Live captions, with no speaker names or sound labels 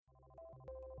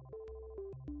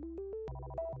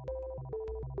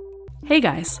Hey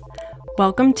guys,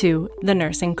 welcome to the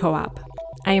Nursing Co-op.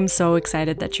 I am so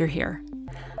excited that you're here.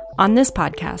 On this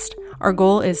podcast, our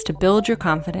goal is to build your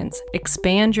confidence,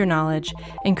 expand your knowledge,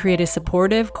 and create a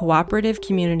supportive, cooperative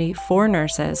community for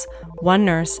nurses, one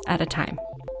nurse at a time.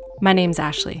 My name's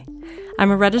Ashley.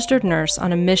 I'm a registered nurse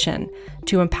on a mission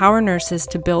to empower nurses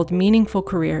to build meaningful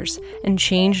careers and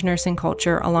change nursing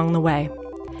culture along the way.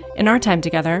 In our time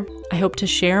together, I hope to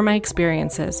share my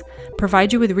experiences,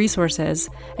 provide you with resources,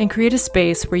 and create a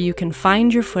space where you can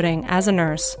find your footing as a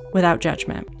nurse without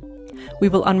judgment. We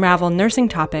will unravel nursing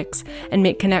topics and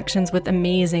make connections with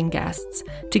amazing guests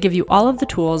to give you all of the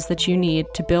tools that you need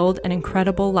to build an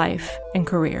incredible life and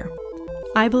career.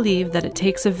 I believe that it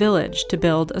takes a village to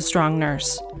build a strong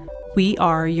nurse. We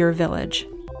are your village.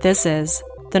 This is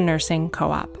the Nursing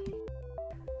Co-op.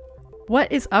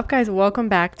 What is up, guys? Welcome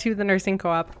back to the Nursing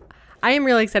Co-op. I am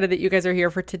really excited that you guys are here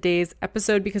for today's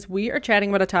episode because we are chatting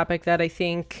about a topic that I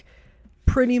think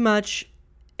pretty much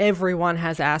everyone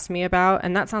has asked me about.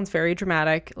 And that sounds very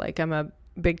dramatic, like I'm a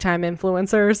big time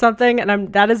influencer or something.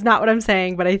 And that is not what I'm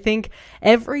saying. But I think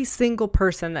every single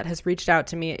person that has reached out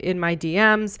to me in my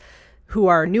DMs who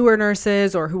are newer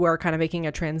nurses or who are kind of making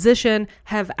a transition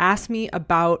have asked me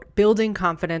about building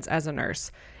confidence as a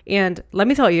nurse. And let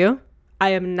me tell you, I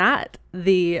am not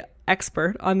the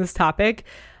expert on this topic.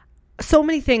 So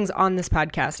many things on this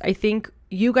podcast. I think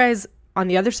you guys on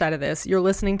the other side of this, you're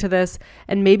listening to this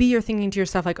and maybe you're thinking to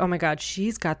yourself like, oh my God,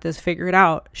 she's got this figured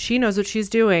out. She knows what she's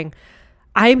doing.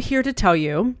 I'm here to tell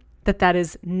you that that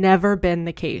has never been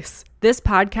the case. This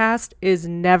podcast is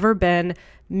never been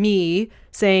me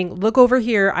saying, look over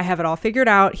here, I have it all figured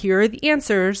out. Here are the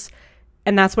answers.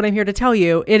 And that's what I'm here to tell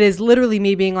you. It is literally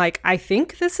me being like, I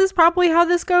think this is probably how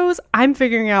this goes. I'm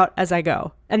figuring out as I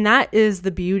go. And that is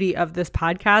the beauty of this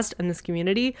podcast and this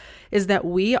community is that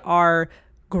we are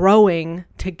growing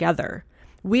together.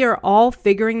 We are all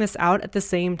figuring this out at the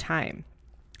same time.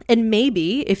 And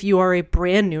maybe if you are a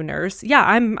brand new nurse, yeah,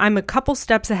 I'm a couple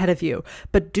steps ahead of you,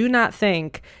 but do not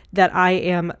think that I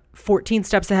am 14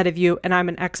 steps ahead of you and I'm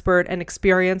an expert and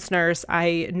experienced nurse.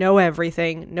 I know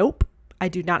everything. Nope. I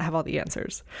do not have all the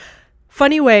answers.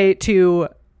 Funny way to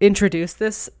introduce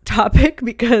this topic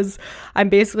because I'm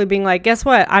basically being like, guess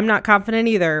what? I'm not confident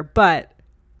either, but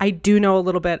I do know a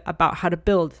little bit about how to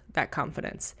build that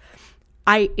confidence.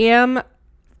 I am,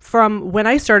 from when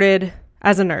I started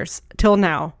as a nurse till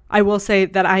now, I will say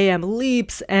that I am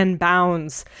leaps and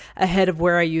bounds ahead of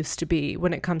where I used to be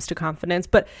when it comes to confidence.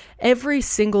 But every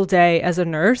single day as a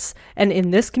nurse and in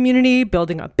this community,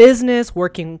 building a business,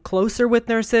 working closer with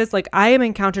nurses, like I am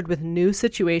encountered with new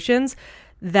situations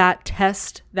that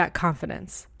test that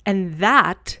confidence. And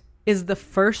that is the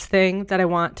first thing that I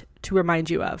want to remind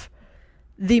you of.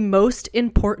 The most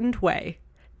important way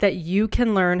that you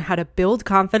can learn how to build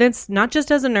confidence, not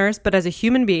just as a nurse, but as a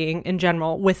human being in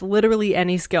general, with literally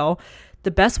any skill,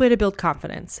 the best way to build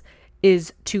confidence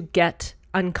is to get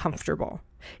uncomfortable,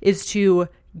 is to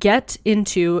get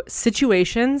into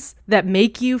situations that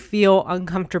make you feel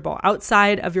uncomfortable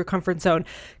outside of your comfort zone.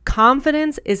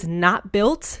 Confidence is not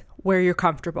built where you're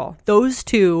comfortable. Those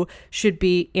two should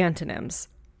be antonyms.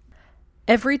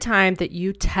 Every time that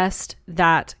you test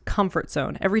that comfort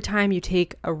zone, every time you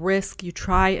take a risk, you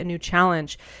try a new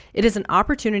challenge, it is an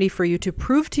opportunity for you to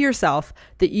prove to yourself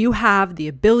that you have the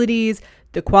abilities,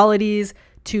 the qualities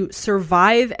to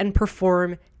survive and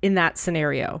perform in that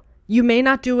scenario. You may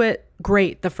not do it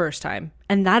great the first time,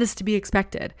 and that is to be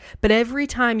expected. But every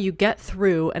time you get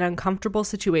through an uncomfortable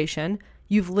situation,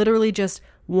 you've literally just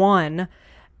won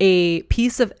a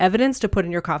piece of evidence to put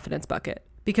in your confidence bucket.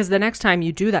 Because the next time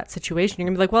you do that situation, you're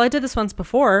going to be like, well, I did this once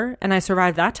before and I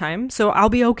survived that time, so I'll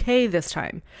be okay this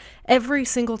time. Every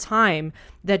single time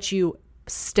that you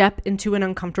step into an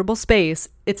uncomfortable space,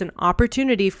 it's an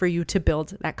opportunity for you to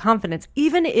build that confidence,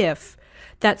 even if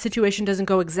that situation doesn't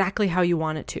go exactly how you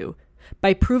want it to.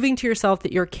 By proving to yourself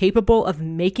that you're capable of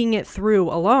making it through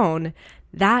alone,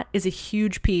 that is a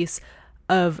huge piece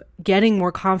of getting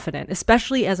more confident,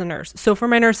 especially as a nurse. So for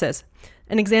my nurses,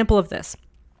 an example of this.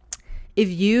 If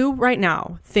you right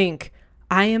now think,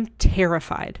 I am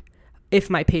terrified if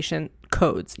my patient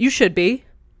codes, you should be,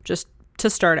 just to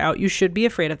start out, you should be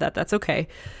afraid of that. That's okay.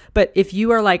 But if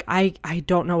you are like, I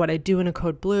don't know what I do in a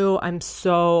code blue.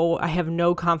 I have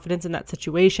no confidence in that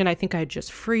situation. I think I'd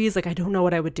just freeze. Like, I don't know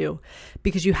what I would do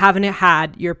because you haven't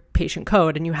had your patient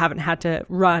code and you haven't had to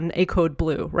run a code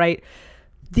blue, right?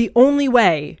 The only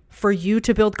way for you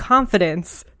to build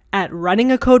confidence at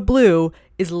running a code blue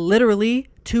is literally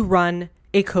to run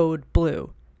a code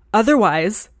blue.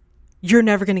 Otherwise, you're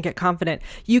never going to get confident.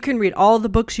 You can read all the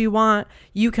books you want.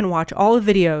 You can watch all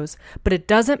the videos, but it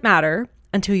doesn't matter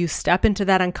until you step into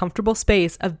that uncomfortable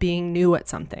space of being new at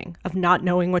something, of not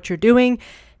knowing what you're doing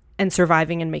and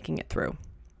surviving and making it through.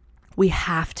 We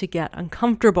have to get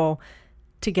uncomfortable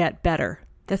to get better.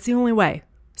 That's the only way.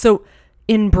 So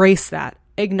embrace that.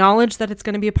 Acknowledge that it's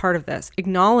going to be a part of this.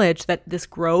 Acknowledge that this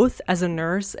growth as a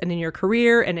nurse and in your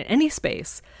career and in any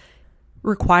space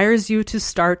requires you to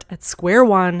start at square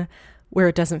one where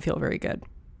it doesn't feel very good.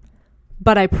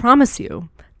 But I promise you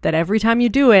that every time you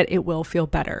do it, it will feel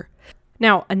better.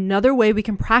 Now, another way we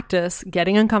can practice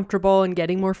getting uncomfortable and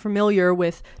getting more familiar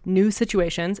with new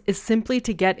situations is simply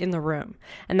to get in the room.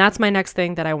 And that's my next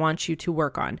thing that I want you to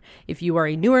work on. If you are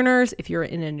a newer nurse, if you're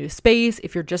in a new space,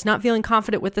 if you're just not feeling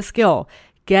confident with the skill,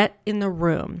 get in the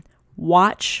room.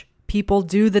 Watch people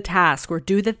do the task or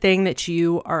do the thing that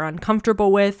you are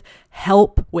uncomfortable with.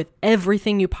 Help with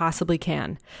everything you possibly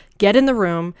can. Get in the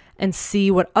room and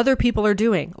see what other people are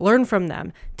doing. Learn from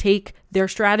them. Take their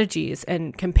strategies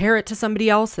and compare it to somebody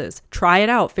else's. Try it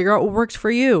out. Figure out what works for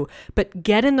you. But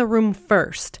get in the room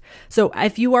first. So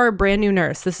if you are a brand new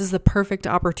nurse, this is the perfect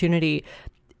opportunity.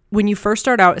 When you first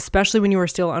start out, especially when you are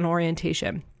still on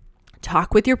orientation,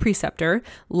 talk with your preceptor,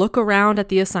 look around at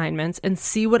the assignments and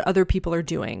see what other people are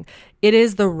doing. It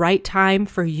is the right time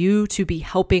for you to be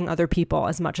helping other people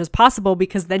as much as possible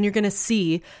because then you're going to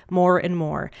see more and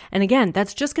more. And again,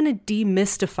 that's just going to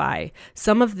demystify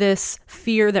some of this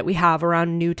fear that we have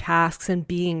around new tasks and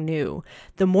being new.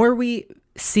 The more we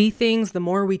see things, the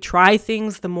more we try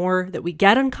things, the more that we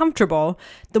get uncomfortable,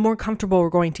 the more comfortable we're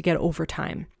going to get over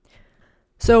time.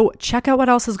 So check out what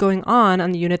else is going on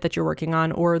the unit that you're working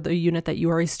on or the unit that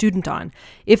you are a student on.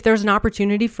 If there's an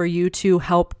opportunity for you to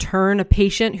help turn a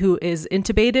patient who is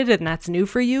intubated and that's new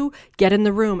for you, get in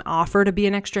the room, offer to be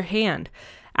an extra hand.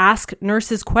 Ask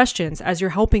nurses questions as you're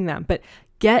helping them, but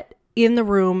get in the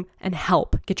room and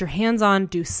help. Get your hands on,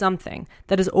 do something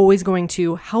that is always going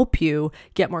to help you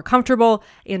get more comfortable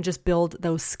and just build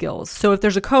those skills. So if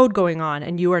there's a code going on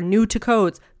and you are new to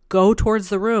codes, go towards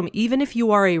the room. Even if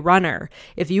you are a runner,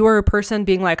 if you are a person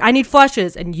being like, I need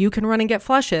flushes, and you can run and get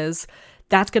flushes,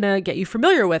 that's going to get you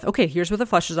familiar with, okay, here's what the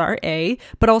flushes are, A,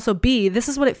 but also B, this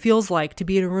is what it feels like to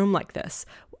be in a room like this.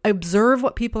 Observe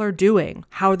what people are doing,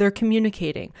 how they're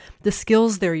communicating, the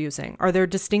skills they're using. Are there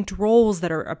distinct roles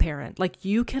that are apparent? Like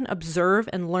you can observe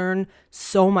and learn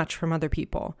so much from other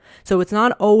people. So it's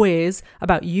not always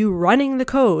about you running the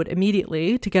code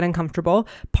immediately to get uncomfortable.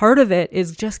 Part of it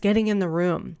is just getting in the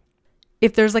room.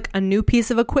 If there's like a new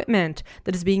piece of equipment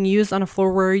that is being used on a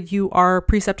floor where you are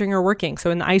precepting or working.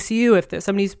 So in the ICU, if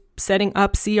somebody's setting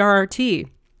up CRRT,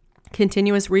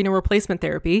 continuous renal replacement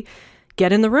therapy,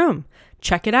 get in the room.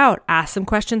 Check it out. Ask some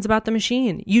questions about the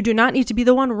machine. You do not need to be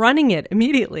the one running it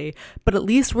immediately, but at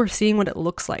least we're seeing what it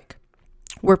looks like.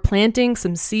 We're planting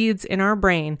some seeds in our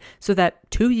brain so that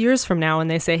 2 years from now, when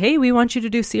they say, hey, we want you to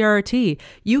do CRRT,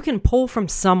 you can pull from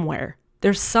somewhere.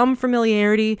 There's some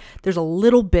familiarity. There's a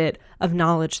little bit of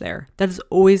knowledge there that is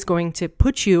always going to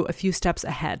put you a few steps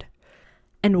ahead.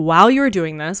 And while you're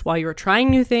doing this, while you're trying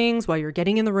new things, while you're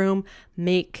getting in the room,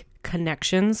 make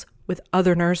connections with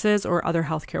other nurses or other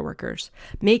healthcare workers.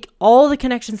 Make all the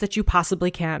connections that you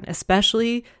possibly can,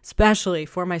 especially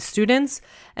for my students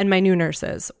and my new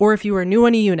nurses. Or if you are new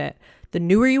in a unit, the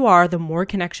newer you are, the more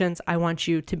connections I want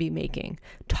you to be making.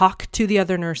 Talk to the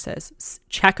other nurses.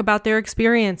 Check about their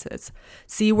experiences.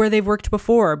 See where they've worked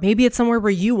before. Maybe it's somewhere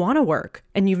where you want to work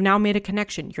and you've now made a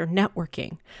connection. You're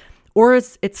networking. Or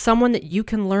it's someone that you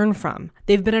can learn from.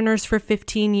 They've been a nurse for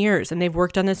 15 years and they've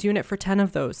worked on this unit for 10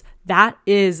 of those. That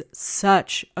is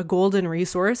such a golden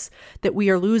resource that we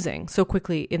are losing so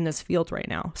quickly in this field right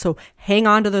now. So hang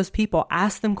on to those people,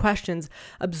 ask them questions,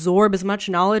 absorb as much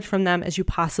knowledge from them as you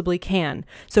possibly can.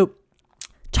 So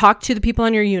talk to the people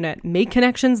on your unit, make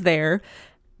connections there.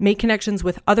 Make connections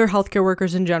with other healthcare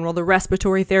workers in general, the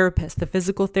respiratory therapists, the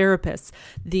physical therapists,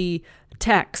 the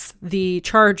techs, the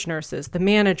charge nurses, the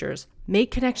managers.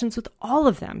 Make connections with all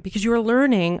of them because you are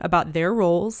learning about their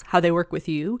roles, how they work with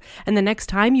you. And the next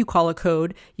time you call a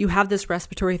code, you have this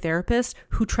respiratory therapist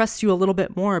who trusts you a little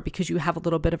bit more because you have a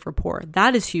little bit of rapport.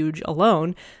 That is huge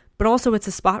alone. But also it's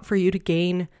a spot for you to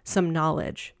gain some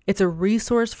knowledge. It's a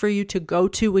resource for you to go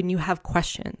to when you have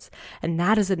questions. And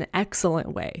that is an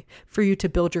excellent way for you to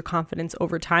build your confidence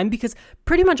over time because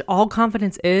pretty much all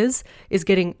confidence is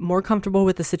getting more comfortable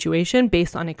with the situation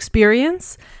based on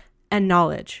experience and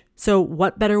knowledge. So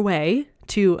what better way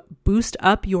to boost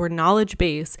up your knowledge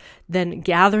base than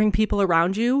gathering people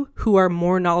around you who are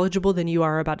more knowledgeable than you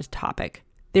are about a topic?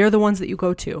 They're the ones that you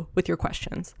go to with your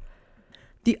questions.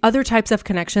 The other types of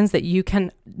connections that you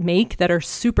can make that are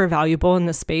super valuable in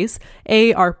this space,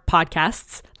 are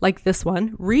podcasts like this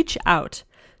one. Reach out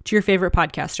to your favorite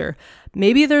podcaster.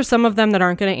 Maybe there's some of them that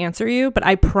aren't going to answer you, but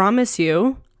I promise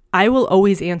you, I will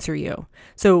always answer you.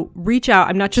 So reach out.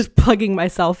 I'm not just plugging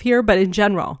myself here, but in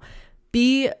general,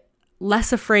 be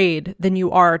less afraid than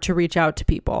you are to reach out to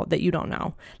people that you don't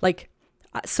know. Like,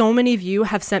 so many of you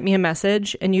have sent me a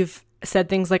message and you've said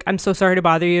things like, I'm so sorry to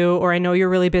bother you, or I know you're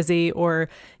really busy, or,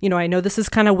 I know this is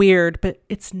kind of weird, but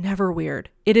it's never weird.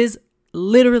 It is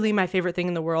literally my favorite thing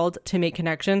in the world to make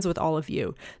connections with all of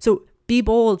you. So be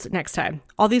bold next time.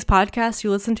 All these podcasts you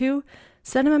listen to,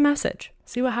 send them a message.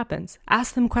 See what happens.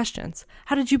 Ask them questions.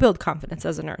 How did you build confidence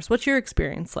as a nurse? What's your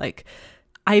experience like?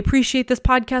 I appreciate this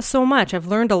podcast so much. I've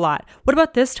learned a lot. What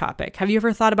about this topic? Have you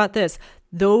ever thought about this?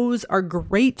 Those are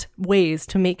great ways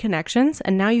to make connections.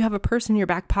 And now you have a person in your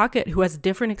back pocket who has a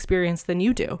different experience than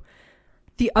you do.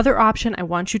 The other option I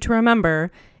want you to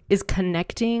remember is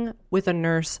connecting with a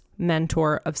nurse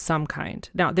mentor of some kind.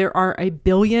 Now, there are a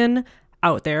billion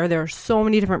out there. There are so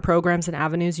many different programs and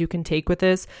avenues you can take with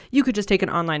this. You could just take an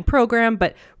online program,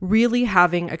 but really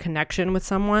having a connection with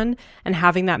someone and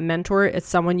having that mentor is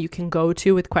someone you can go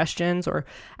to with questions or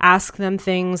ask them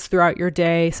things throughout your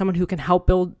day, someone who can help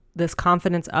build this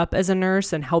confidence up as a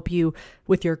nurse and help you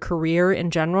with your career in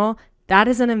general. That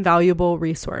is an invaluable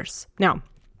resource. Now,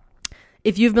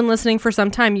 if you've been listening for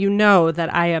some time, you know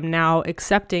that I am now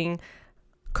accepting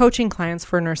coaching clients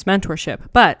for nurse mentorship.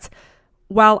 But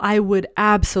while I would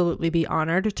absolutely be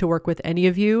honored to work with any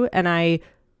of you, and I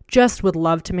just would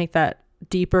love to make that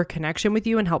deeper connection with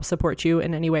you and help support you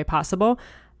in any way possible,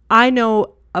 I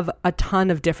know of a ton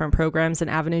of different programs and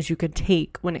avenues you could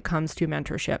take when it comes to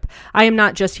mentorship. I am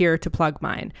not just here to plug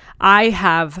mine. I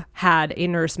have had a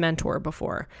nurse mentor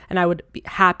before, and I would be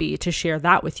happy to share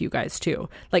that with you guys too.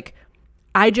 Like,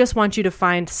 I just want you to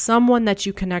find someone that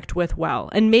you connect with well.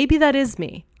 And maybe that is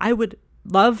me. I would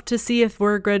love to see if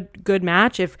we're a good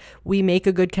match, if we make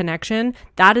a good connection.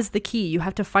 That is the key. You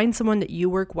have to find someone that you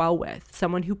work well with,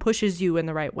 someone who pushes you in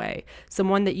the right way,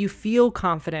 someone that you feel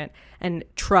confident and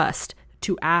trust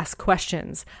to ask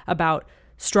questions about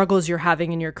struggles you're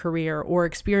having in your career or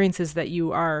experiences that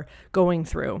you are going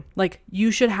through. Like,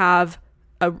 you should have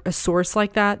a source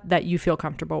like that you feel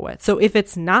comfortable with. So if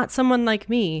it's not someone like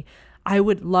me, I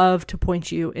would love to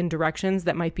point you in directions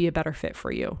that might be a better fit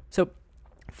for you. So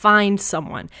find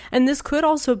someone. And this could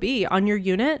also be on your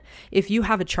unit. If you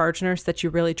have a charge nurse that you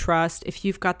really trust, if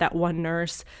you've got that one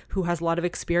nurse who has a lot of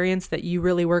experience that you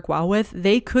really work well with,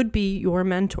 they could be your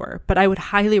mentor. But I would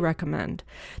highly recommend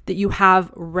that you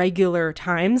have regular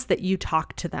times that you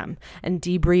talk to them and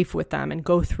debrief with them and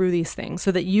go through these things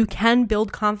so that you can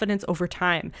build confidence over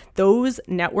time. Those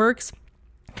networks,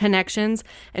 connections,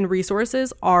 and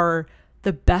resources are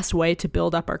the best way to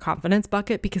build up our confidence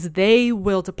bucket because they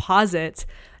will deposit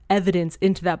evidence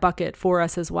into that bucket for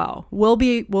us as well. We'll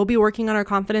be working on our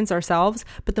confidence ourselves,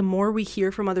 but the more we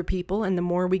hear from other people and the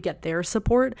more we get their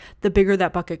support, the bigger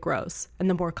that bucket grows and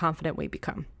the more confident we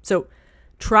become. So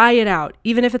try it out.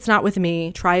 Even if it's not with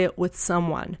me, try it with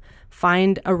someone.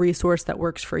 Find a resource that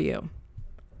works for you.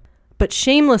 But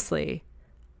shamelessly,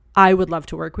 I would love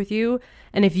to work with you.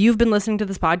 And if you've been listening to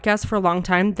this podcast for a long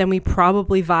time, then we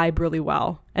probably vibe really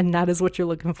well. And that is what you're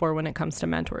looking for when it comes to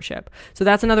mentorship. So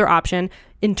that's another option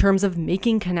in terms of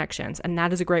making connections. And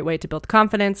that is a great way to build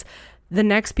confidence. The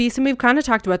next piece, and we've kind of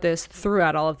talked about this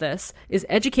throughout all of this, is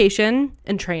education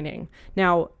and training.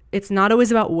 Now, it's not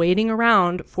always about waiting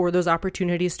around for those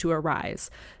opportunities to arise.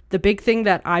 The big thing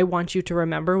that I want you to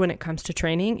remember when it comes to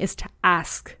training is to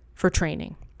ask for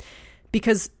training.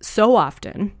 Because so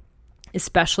often,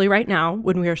 especially right now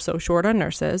when we are so short on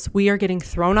nurses, we are getting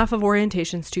thrown off of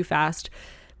orientations too fast.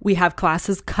 We have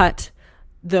classes cut.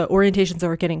 The orientations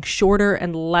are getting shorter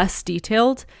and less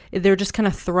detailed. They're just kind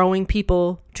of throwing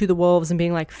people to the wolves and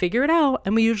being like, figure it out.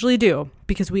 And we usually do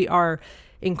because we are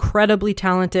incredibly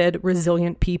talented,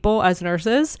 resilient people as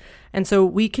nurses. And so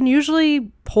we can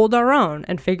usually hold our own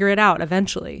and figure it out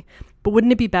eventually. But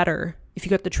wouldn't it be better if you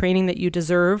got the training that you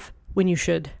deserve when you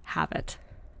should have it?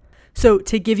 So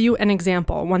to give you an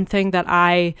example, one thing that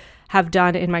I have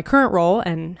done in my current role,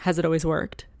 and has it always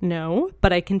worked? No,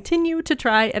 but I continue to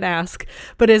try and ask,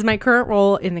 but is my current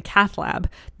role in the cath lab,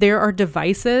 there are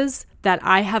devices that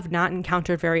I have not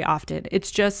encountered very often.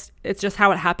 It's just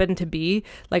how it happened to be.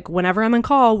 Like whenever I'm on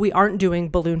call, we aren't doing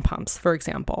balloon pumps, for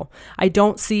example. I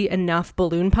don't see enough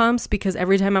balloon pumps because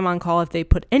every time I'm on call, if they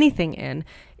put anything in,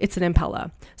 it's an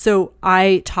Impella. So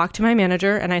I talked to my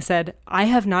manager and I said, I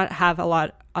have not have a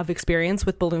lot of experience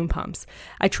with balloon pumps.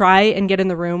 I try and get in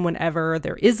the room whenever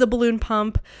there is a balloon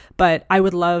pump, but I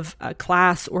would love a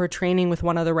class or a training with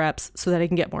one of the reps so that I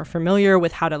can get more familiar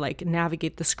with how to like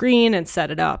navigate the screen and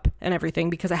set it up and everything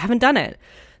because I haven't done it.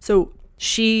 So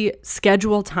She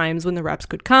scheduled times when the reps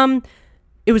could come.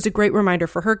 It was a great reminder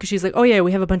for her because she's like, oh yeah,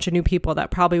 we have a bunch of new people that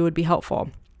probably would be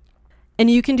helpful. And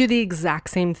you can do the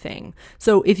exact same thing.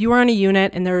 So if you are on a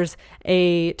unit and there's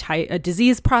a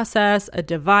disease process, a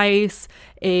device,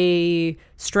 a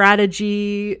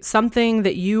strategy, something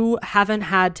that you haven't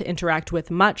had to interact with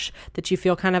much, that you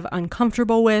feel kind of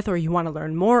uncomfortable with, or you want to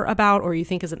learn more about, or you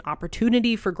think is an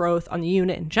opportunity for growth on the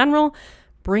unit in general,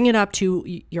 bring it up to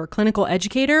your clinical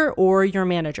educator or your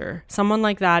manager. Someone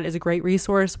like that is a great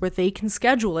resource where they can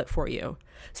schedule it for you.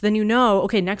 So then you know,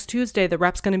 okay, next Tuesday, the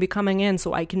rep's going to be coming in,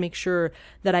 so I can make sure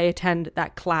that I attend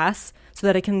that class so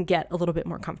that I can get a little bit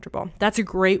more comfortable. That's a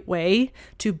great way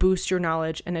to boost your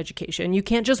knowledge and education. You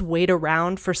can't just wait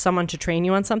around for someone to train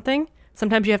you on something.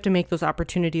 Sometimes you have to make those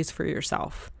opportunities for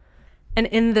yourself. And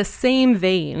in the same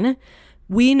vein,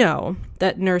 we know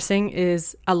that nursing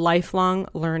is a lifelong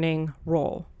learning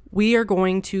role. We are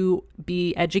going to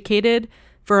be educated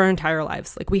for our entire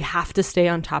lives. Like, we have to stay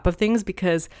on top of things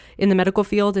because in the medical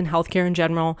field and healthcare in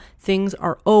general, things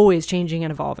are always changing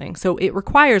and evolving. So it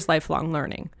requires lifelong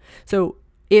learning. So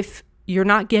if you're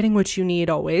not getting what you need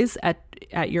always at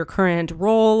your current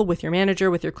role with your manager,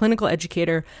 with your clinical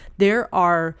educator, there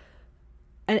are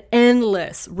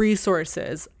endless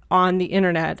resources on the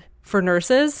internet for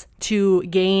nurses to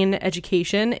gain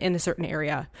education in a certain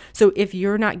area. So if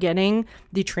you're not getting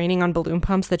the training on balloon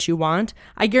pumps that you want,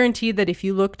 I guarantee that if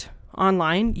you looked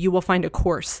online, you will find a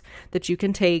course that you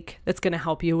can take that's going to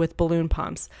help you with balloon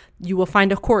pumps. You will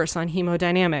find a course on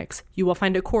hemodynamics. You will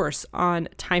find a course on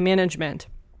time management.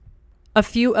 A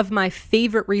few of my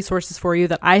favorite resources for you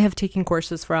that I have taken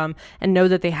courses from and know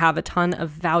that they have a ton of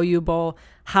valuable,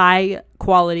 high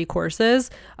quality courses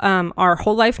are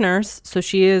Whole Life Nurse. So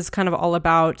she is kind of all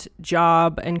about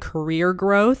job and career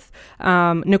growth.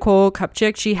 Nicole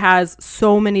Kupchik, she has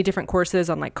so many different courses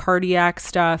on like cardiac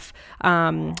stuff,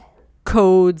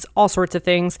 codes, all sorts of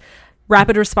things.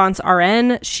 Rapid Response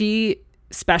RN, she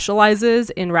specializes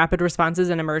in rapid responses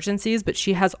and emergencies, but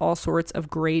she has all sorts of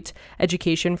great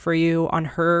education for you on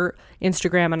her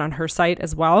Instagram and on her site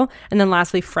as well. And then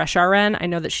lastly, Fresh RN. I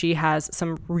know that she has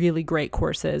some really great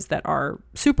courses that are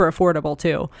super affordable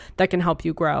too, that can help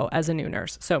you grow as a new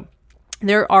nurse. So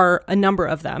there are a number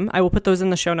of them. I will put those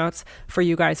in the show notes for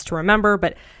you guys to remember,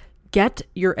 but get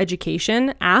your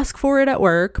education, ask for it at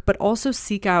work, but also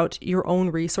seek out your own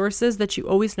resources that you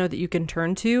always know that you can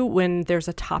turn to when there's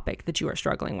a topic that you are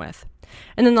struggling with.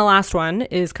 And then the last one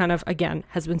is kind of, again,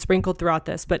 has been sprinkled throughout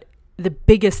this, but the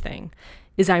biggest thing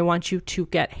is I want you to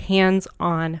get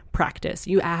hands-on practice.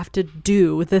 You have to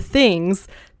do the things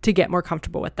to get more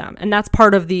comfortable with them. And that's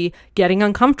part of the getting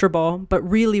uncomfortable. But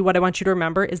really what I want you to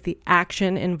remember is the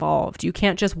action involved. You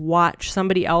can't just watch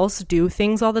somebody else do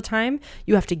things all the time.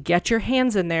 You have to get your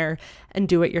hands in there and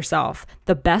do it yourself.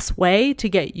 The best way to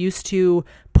get used to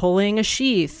pulling a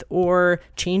sheath or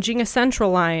changing a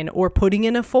central line or putting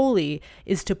in a Foley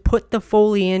is to put the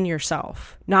Foley in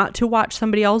yourself, not to watch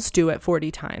somebody else do it 40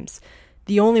 times.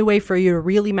 The only way for you to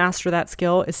really master that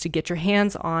skill is to get your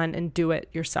hands on and do it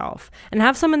yourself and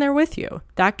have someone there with you.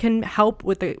 That can help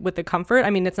with the comfort. I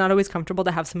mean, it's not always comfortable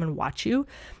to have someone watch you,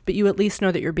 but you at least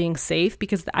know that you're being safe,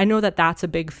 because I know that that's a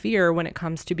big fear when it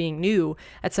comes to being new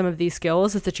at some of these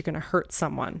skills, is that you're going to hurt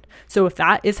someone. So if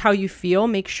that is how you feel,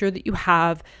 make sure that you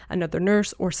have another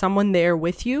nurse or someone there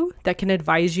with you that can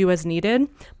advise you as needed,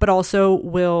 but also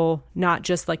will not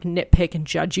just like nitpick and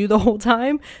judge you the whole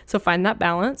time. So find that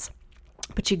balance.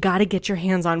 But you got to get your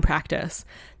hands on practice.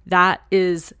 That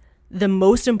is the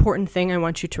most important thing I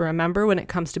want you to remember when it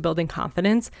comes to building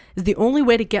confidence. Is the only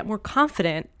way to get more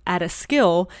confident at a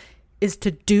skill is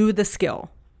to do the skill.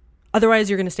 Otherwise,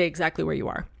 you're going to stay exactly where you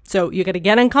are. So you got to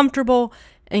get uncomfortable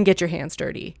and get your hands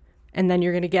dirty. And then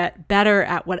you're going to get better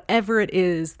at whatever it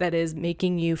is that is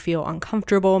making you feel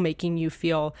uncomfortable, making you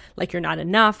feel like you're not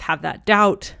enough, have that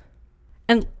doubt.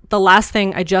 And the last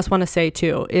thing I just want to say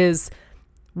too is,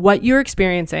 what you're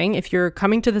experiencing, if you're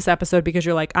coming to this episode because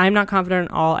you're like, I'm not confident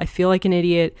at all, I feel like an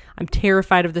idiot, I'm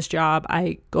terrified of this job,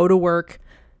 I go to work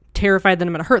terrified that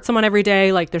I'm going to hurt someone every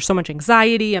day, like there's so much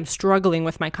anxiety, I'm struggling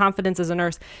with my confidence as a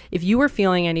nurse. If you are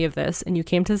feeling any of this and you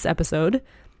came to this episode,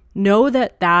 know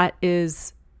that that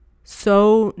is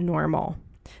so normal.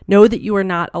 Know that you are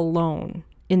not alone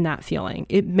in that feeling.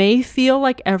 It may feel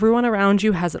like everyone around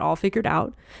you has it all figured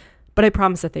out, but I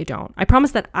promise that they don't. I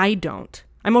promise that I don't.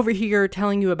 I'm over here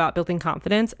telling you about building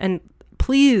confidence, and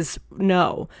please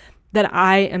know that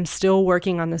I am still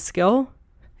working on this skill.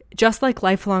 Just like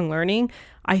lifelong learning,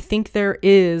 I think there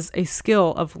is a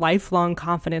skill of lifelong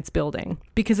confidence building,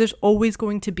 because there's always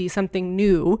going to be something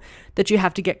new that you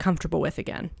have to get comfortable with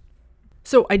again.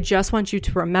 So I just want you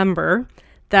to remember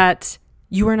that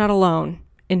you are not alone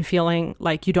in feeling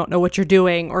like you don't know what you're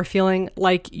doing, or feeling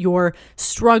like you're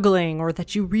struggling, or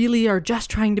that you really are just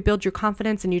trying to build your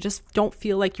confidence and you just don't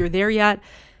feel like you're there yet.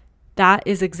 That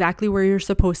is exactly where you're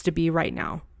supposed to be right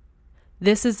now.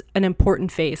 This is an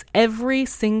important phase. Every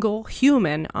single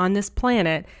human on this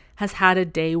planet has had a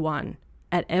day one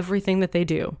at everything that they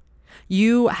do.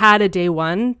 You had a day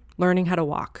one learning how to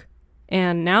walk.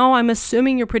 And now I'm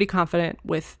assuming you're pretty confident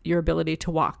with your ability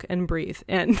to walk and breathe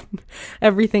and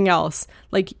everything else.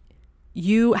 Like,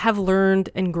 you have learned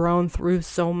and grown through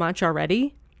so much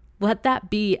already. Let that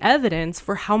be evidence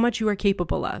for how much you are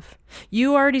capable of.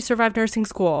 You already survived nursing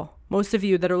school. Most of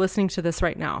you that are listening to this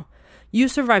right now, you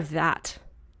survived that.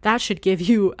 That should give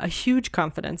you a huge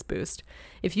confidence boost.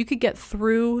 If you could get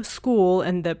through school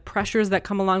and the pressures that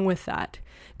come along with that,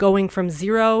 going from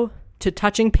zero to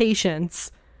touching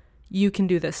patients, you can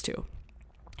do this too.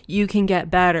 You can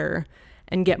get better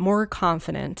and get more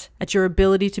confident at your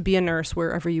ability to be a nurse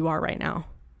wherever you are right now.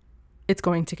 It's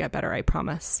going to get better, I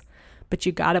promise. But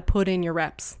you got to put in your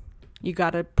reps. You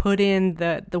got to put in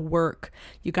the work.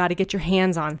 You got to get your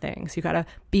hands on things. You got to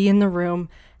be in the room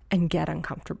and get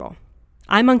uncomfortable.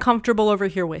 I'm uncomfortable over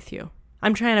here with you.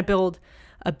 I'm trying to build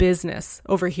a business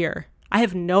over here. I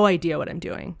have no idea what I'm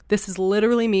doing. This is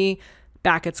literally me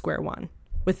back at square one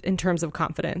in terms of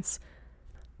confidence.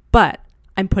 But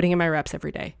I'm putting in my reps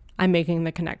every day. I'm making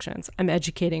the connections. I'm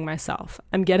educating myself.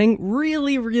 I'm getting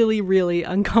really, really, really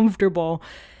uncomfortable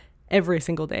every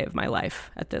single day of my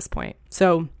life at this point.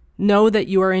 So know that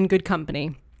you are in good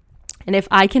company. And if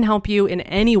I can help you in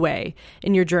any way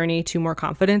in your journey to more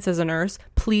confidence as a nurse,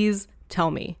 please tell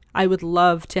me. I would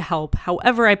love to help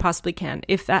however I possibly can.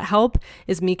 If that help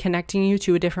is me connecting you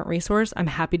to a different resource, I'm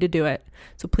happy to do it.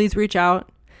 So please reach out,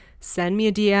 send me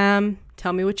a DM,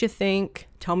 tell me what you think,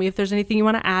 tell me if there's anything you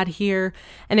want to add here.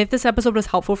 And if this episode was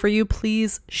helpful for you,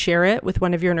 please share it with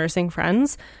one of your nursing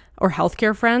friends or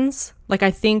healthcare friends. Like,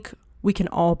 I think we can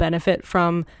all benefit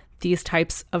from these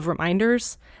types of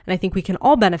reminders, and I think we can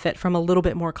all benefit from a little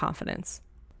bit more confidence.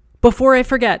 Before I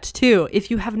forget, too,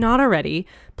 if you have not already,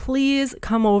 please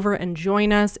come over and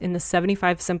join us in the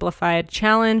 75 Simplified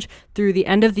Challenge through the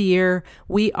end of the year.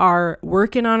 We are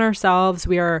working on ourselves.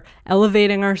 We are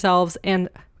elevating ourselves and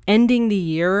ending the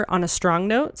year on a strong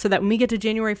note so that when we get to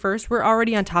January 1st, we're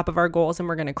already on top of our goals and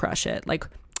we're going to crush it. Like,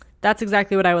 that's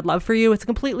exactly what I would love for you. It's a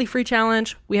completely free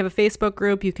challenge. We have a Facebook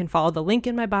group. You can follow the link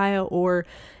in my bio, or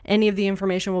any of the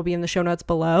information will be in the show notes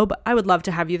below. But I would love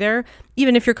to have you there.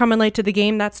 Even if you're coming late to the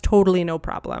game, that's totally no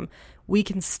problem. We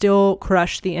can still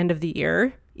crush the end of the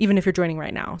year, even if you're joining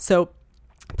right now. So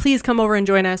please come over and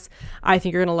join us. I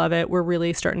think you're going to love it. We're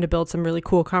really starting to build some really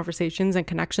cool conversations and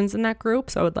connections in that group.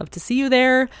 So I would love to see you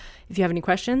there. If you have any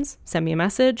questions, send me a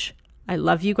message. I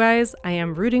love you guys. I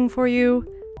am rooting for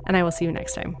you, and I will see you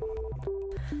next time.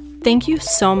 Thank you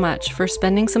so much for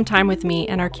spending some time with me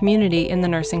and our community in the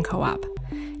Nursing Co-op.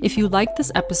 If you liked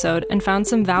this episode and found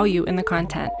some value in the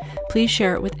content, please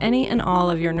share it with any and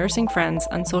all of your nursing friends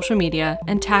on social media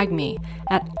and tag me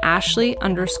at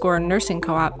Ashley_Nursing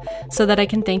Co-op so that I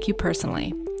can thank you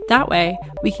personally. That way,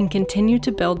 we can continue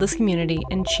to build this community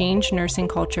and change nursing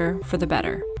culture for the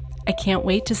better. I can't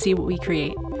wait to see what we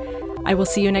create. I will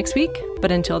see you next week,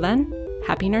 but until then,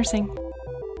 happy nursing.